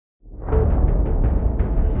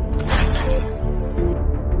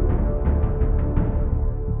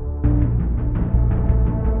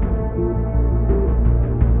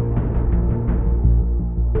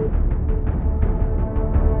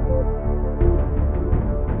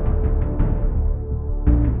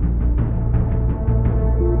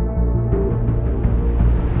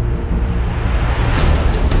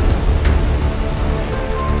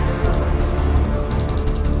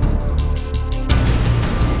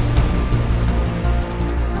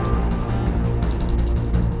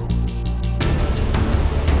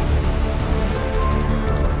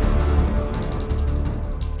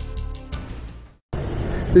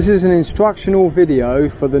This is an instructional video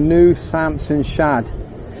for the new Samson Shad.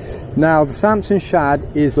 Now the Samson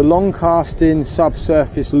Shad is a long casting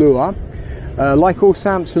subsurface lure. Like all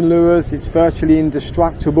Samson lures, it's virtually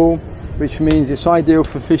indestructible, which means it's ideal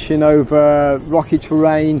for fishing over rocky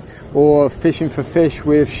terrain or fishing for fish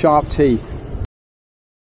with sharp teeth.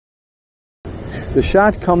 The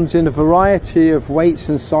Shad comes in a variety of weights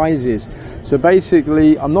and sizes. So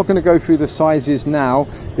basically, I'm not going to go through the sizes now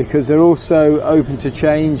because they're also open to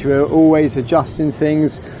change. We're always adjusting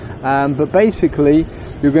things. But basically,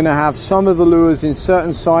 you're going to have some of the lures in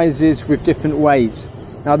certain sizes with different weights.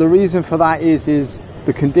 Now the reason for that is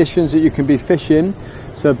the conditions that you can be fishing.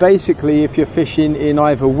 So basically, if you're fishing in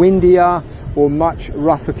either windier or much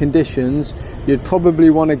rougher conditions, you'd probably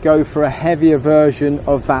want to go for a heavier version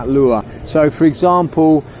of that lure. So for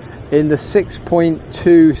example, in the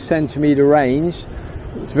 6.2 centimeter range,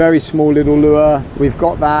 it's a very small little lure. We've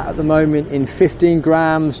got that at the moment in 15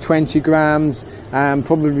 grams, 20 grams, and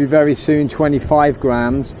probably very soon 25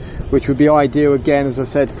 grams, which would be ideal again, as I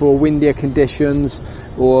said, for windier conditions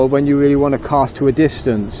or when you really want to cast to a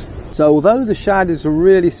distance. So although the Shad is a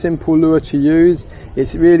really simple lure to use,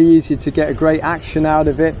 it's really easy to get a great action out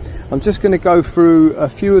of it. I'm just going to go through a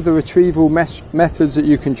few of the retrieval methods that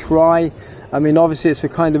you can try. I mean, obviously it's a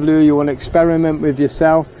kind of lure you want to experiment with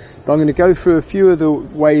yourself, but I'm going to go through a few of the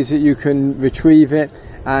ways that you can retrieve it,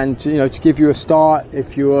 and you know, to give you a start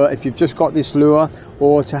if you've just got this lure,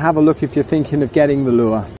 or to have a look if you're thinking of getting the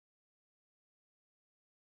lure.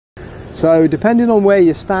 So depending on where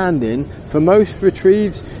you're standing, for most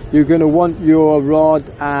retrieves you're going to want your rod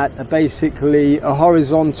at basically a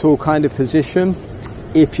horizontal kind of position.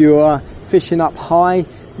 If you're fishing up high,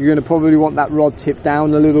 you're going to probably want that rod tip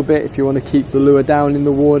down a little bit if you want to keep the lure down in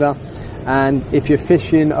the water. And if you're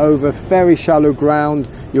fishing over very shallow ground,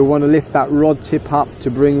 you'll want to lift that rod tip up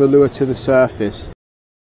to bring the lure to the surface.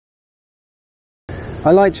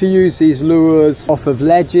 I like to use these lures off of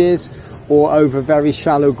ledges or over very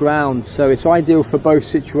shallow ground, so it's ideal for both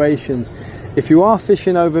situations. If you are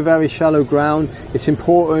fishing over very shallow ground, it's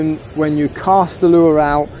important when you cast the lure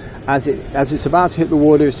out as it's about to hit the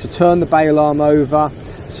water is to turn the bail arm over,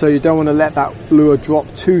 so you don't want to let that lure drop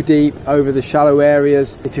too deep over the shallow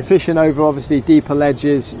areas. If you're fishing over obviously deeper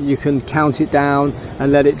ledges, you can count it down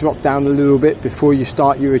and let it drop down a little bit before you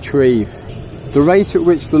start your retrieve. The rate at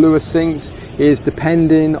which the lure sinks is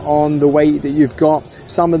depending on the weight that you've got.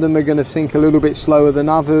 Some of them are going to sink a little bit slower than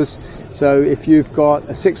others. So if you've got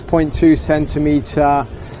a 6.2 centimeter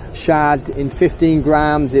Shad in 15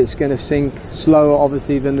 grams, it's going to sink slower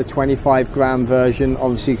obviously than the 25 gram version,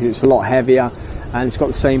 obviously because it's a lot heavier and it's got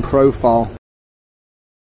the same profile.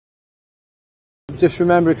 Just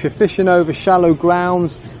remember, if you're fishing over shallow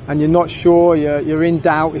grounds and you're not sure, you're in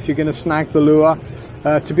doubt if you're going to snag the lure,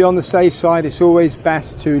 to be on the safe side, it's always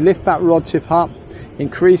best to lift that rod tip up,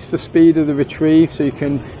 increase the speed of the retrieve so you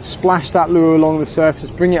can splash that lure along the surface,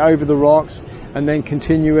 bring it over the rocks, and then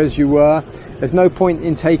continue as you were. There's no point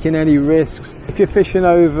in taking any risks. If you're fishing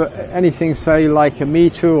over anything, say like a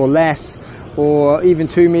meter or less, or even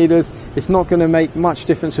 2 meters, it's not going to make much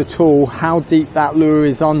difference at all how deep that lure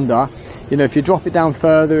is under. You know, if you drop it down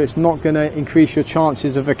further, it's not going to increase your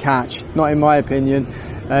chances of a catch, not in my opinion,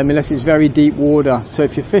 unless it's very deep water. So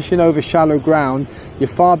if you're fishing over shallow ground, you're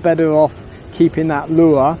far better off keeping that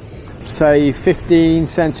lure, say 15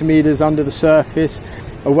 centimeters under the surface,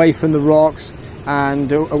 away from the rocks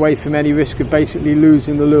and away from any risk of basically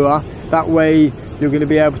losing the lure. That way you're going to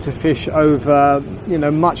be able to fish over, you know,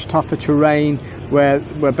 much tougher terrain where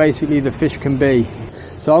basically the fish can be.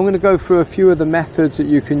 So I'm going to go through a few of the methods that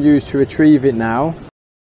you can use to retrieve it now.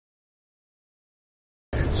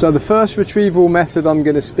 So the first retrieval method I'm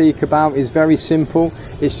going to speak about is very simple.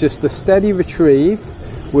 It's just a steady retrieve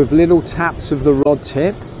with little taps of the rod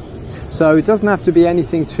tip. So it doesn't have to be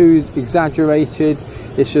anything too exaggerated.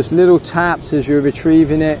 It's just little taps as you're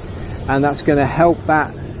retrieving it, and that's going to help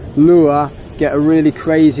that lure get a really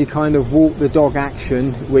crazy kind of walk the dog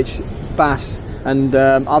action, which bass and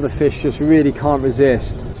other fish just really can't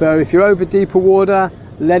resist. So if you're over deeper water,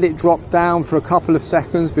 let it drop down for a couple of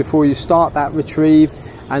seconds before you start that retrieve,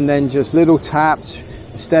 and then just little taps,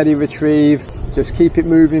 steady retrieve, just keep it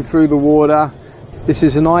moving through the water. This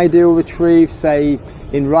is an ideal retrieve, say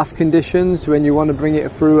in rough conditions when you want to bring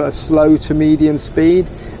it through at a slow to medium speed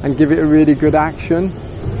and give it a really good action,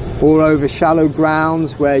 or over shallow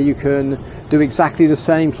grounds where you can do exactly the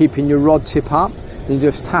same, keeping your rod tip up and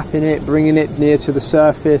just tapping it, bringing it near to the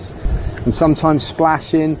surface, and sometimes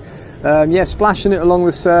splashing. Splashing it along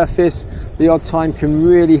the surface the odd time can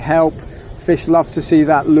really help. Fish love to see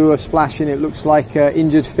that lure splashing. It looks like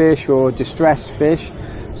injured fish or distressed fish.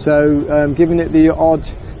 So giving it the odd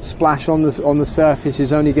splash on the surface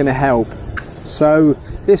is only going to help. So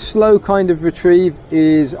this slow kind of retrieve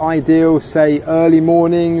is ideal, say early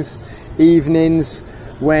mornings, evenings,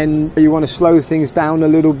 when you want to slow things down a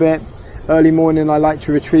little bit. Early morning I like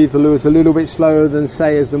to retrieve the lures a little bit slower than,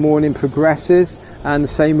 say, as the morning progresses, and the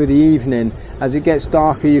same with the evening. As it gets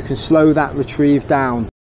darker, you can slow that retrieve down.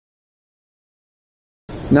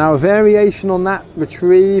 Now, a variation on that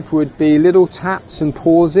retrieve would be little taps and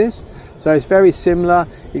pauses. So it's very similar,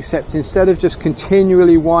 except instead of just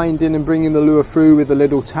continually winding and bringing the lure through with the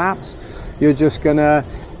little taps, you're just gonna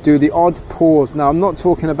do the odd pause. Now, I'm not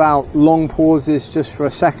talking about long pauses just for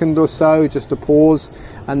a second or so, just a pause,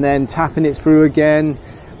 and then tapping it through again,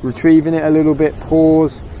 retrieving it a little bit,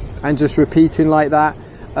 pause, and just repeating like that.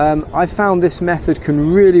 I found this method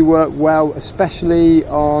can really work well, especially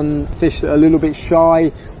on fish that are a little bit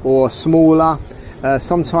shy or smaller.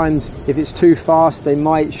 Sometimes if it's too fast, they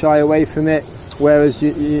might shy away from it, whereas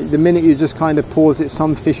the minute you just kind of pause it,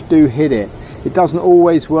 some fish do hit it. It doesn't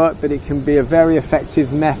always work, but it can be a very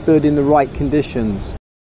effective method in the right conditions.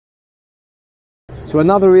 So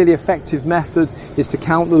another really effective method is to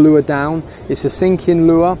count the lure down. It's a sinking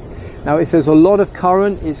lure. Now, if there's a lot of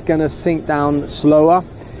current, it's going to sink down slower.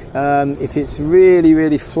 If it's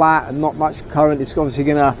really flat and not much current, it's obviously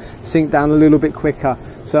going to sink down a little bit quicker.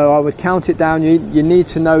 So I would count it down. You need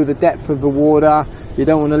to know the depth of the water. You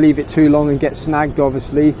don't want to leave it too long and get snagged,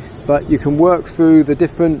 obviously, but you can work through the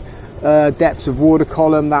different depths of water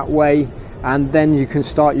column that way, and then you can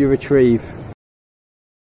start your retrieve.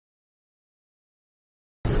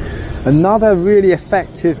 Another really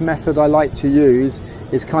effective method I like to use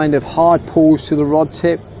is kind of hard pulls to the rod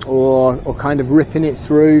tip, or kind of ripping it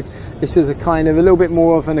through. This is a kind of a little bit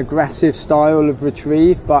more of an aggressive style of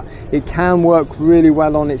retrieve, but it can work really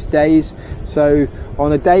well on its days. So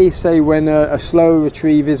on a day, say, when a slow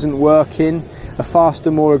retrieve isn't working, a faster,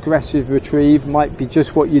 more aggressive retrieve might be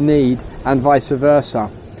just what you need, and vice versa.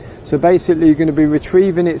 So basically you're going to be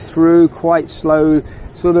retrieving it through quite slow,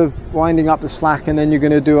 sort of winding up the slack, and then you're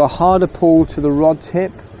going to do a harder pull to the rod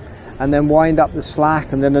tip, and then wind up the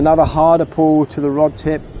slack, and then another harder pull to the rod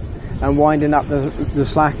tip and winding up the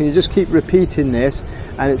slack, and you just keep repeating this,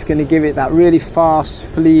 and it's going to give it that really fast,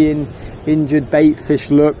 fleeing, injured bait fish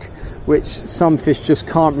look, which some fish just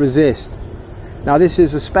can't resist. Now, this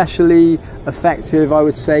is especially effective, I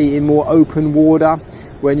would say, in more open water,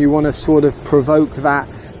 when you want to sort of provoke that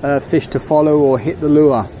fish to follow or hit the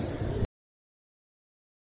lure.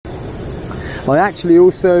 I actually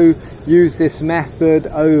also use this method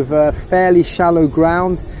over fairly shallow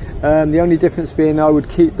ground. The only difference being I would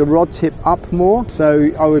keep the rod tip up more, so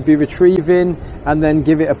I would be retrieving and then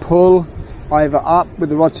give it a pull, either up with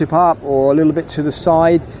the rod tip up or a little bit to the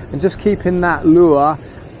side, and just keeping that lure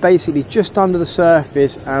basically just under the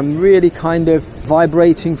surface and really kind of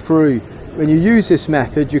vibrating through. When you use this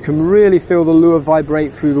method, you can really feel the lure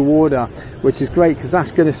vibrate through the water, which is great because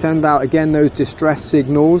that's going to send out, again, those distress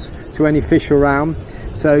signals to any fish around.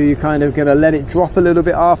 So you're kind of going to let it drop a little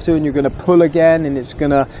bit after, and you're going to pull again, and it's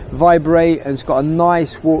going to vibrate, and it's got a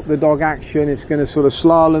nice walk the dog action. It's going to sort of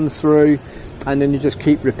slalom through, and then you just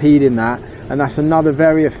keep repeating that, and that's another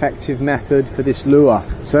very effective method for this lure.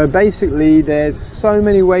 So basically there's so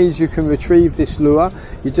many ways you can retrieve this lure.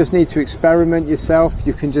 You just need to experiment yourself.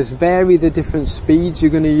 You can just vary the different speeds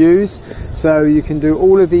you're going to use, so you can do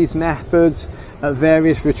all of these methods at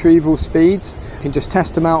various retrieval speeds. You can just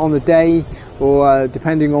test them out on the day, or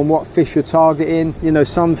depending on what fish you're targeting. You know,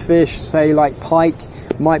 some fish, say like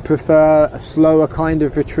pike, might prefer a slower kind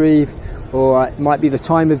of retrieve, or it might be the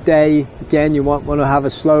time of day. Again, you might want to have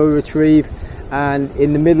a slower retrieve, and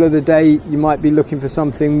in the middle of the day you might be looking for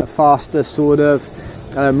something faster, sort of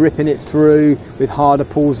ripping it through with harder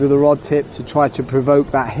pulls of the rod tip to try to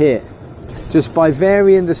provoke that hit. Just by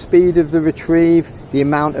varying the speed of the retrieve, the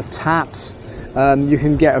amount of taps, you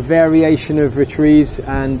can get a variation of retrieves,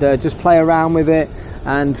 and just play around with it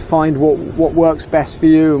and find what works best for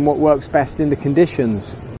you and what works best in the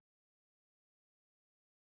conditions.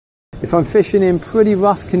 If I'm fishing in pretty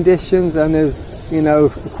rough conditions and there's, you know,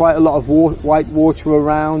 quite a lot of white water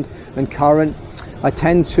around and current, I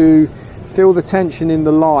tend to feel the tension in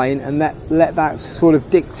the line and let that sort of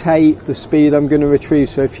dictate the speed I'm going to retrieve.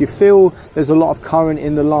 So if you feel there's a lot of current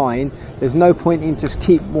in the line, there's no point in just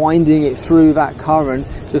keep winding it through that current.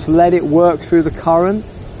 Just let it work through the current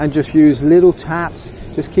and just use little taps.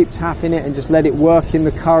 Just keep tapping it and just let it work in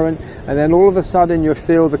the current, and then all of a sudden you'll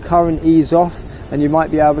feel the current ease off, and you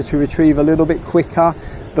might be able to retrieve a little bit quicker.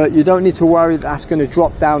 But you don't need to worry that that's going to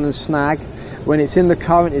drop down and snag. When it's in the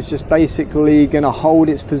current, it's just basically going to hold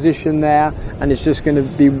its position there, and it's just going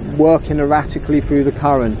to be working erratically through the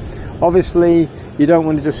current. Obviously you don't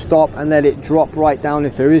want to just stop and let it drop right down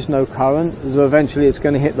if there is no current, so eventually it's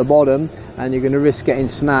going to hit the bottom and you're going to risk getting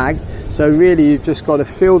snagged. So really you've just got to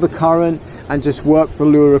feel the current and just work the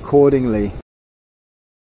lure accordingly.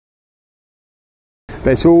 But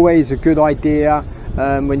it's always a good idea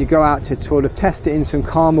when you go out to sort of test it in some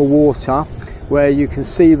calmer water where you can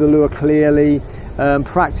see the lure clearly.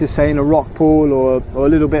 Practice, say, in a rock pool or a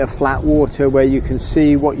little bit of flat water where you can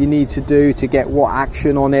see what you need to do to get what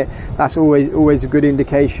action on it. That's always a good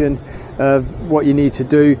indication of what you need to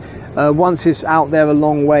do. Once it's out there a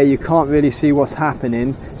long way, you can't really see what's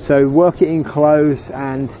happening, so work it in close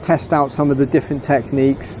and test out some of the different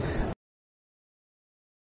techniques.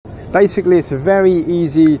 Basically it's a very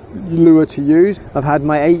easy lure to use. I've had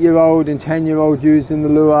my 8-year-old and 10-year-old using the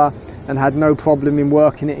lure and had no problem in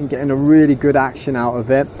working it and getting a really good action out of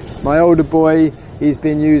it. My older boy, he's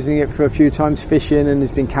been using it for a few times fishing and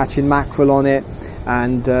has been catching mackerel on it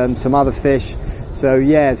and some other fish. So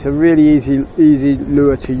yeah, it's a really easy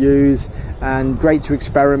lure to use and great to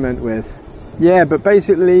experiment with. Yeah, but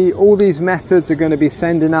basically all these methods are going to be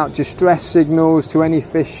sending out distress signals to any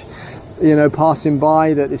fish, you know, passing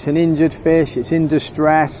by, that it's an injured fish, it's in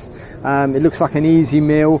distress, it looks like an easy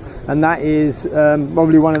meal, and that is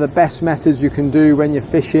probably one of the best methods you can do when you're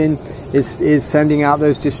fishing, is sending out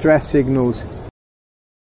those distress signals.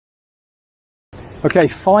 Okay,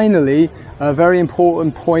 finally, a very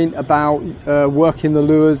important point about working the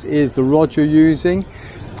lures is the rod you're using.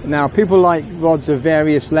 Now, people like rods of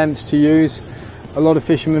various lengths to use. A lot of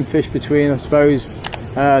fishermen fish between, I suppose,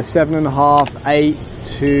 7.5, 8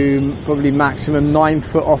 to probably maximum 9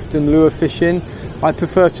 foot often lure fishing. I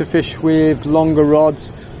prefer to fish with longer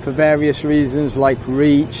rods for various reasons, like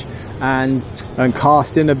reach and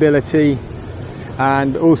casting ability,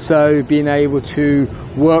 and also being able to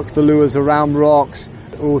work the lures around rocks,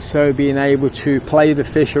 also being able to play the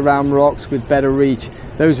fish around rocks with better reach.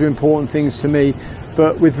 Those are important things to me.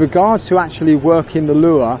 But with regards to actually working the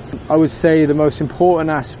lure, I would say the most important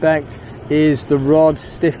aspect is the rod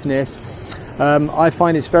stiffness. I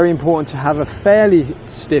find it's very important to have a fairly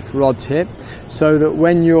stiff rod tip, so that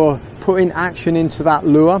when you're putting action into that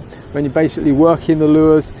lure, when you're basically working the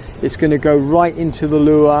lures, it's going to go right into the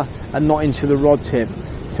lure and not into the rod tip.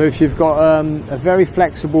 So if you've got a very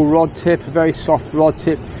flexible rod tip, a very soft rod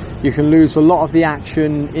tip, you can lose a lot of the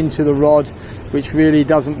action into the rod, which really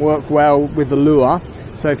doesn't work well with the lure.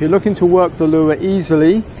 So if you're looking to work the lure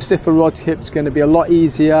easily, stiffer rod tip's going to be a lot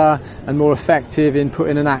easier and more effective in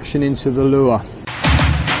putting an action into the lure.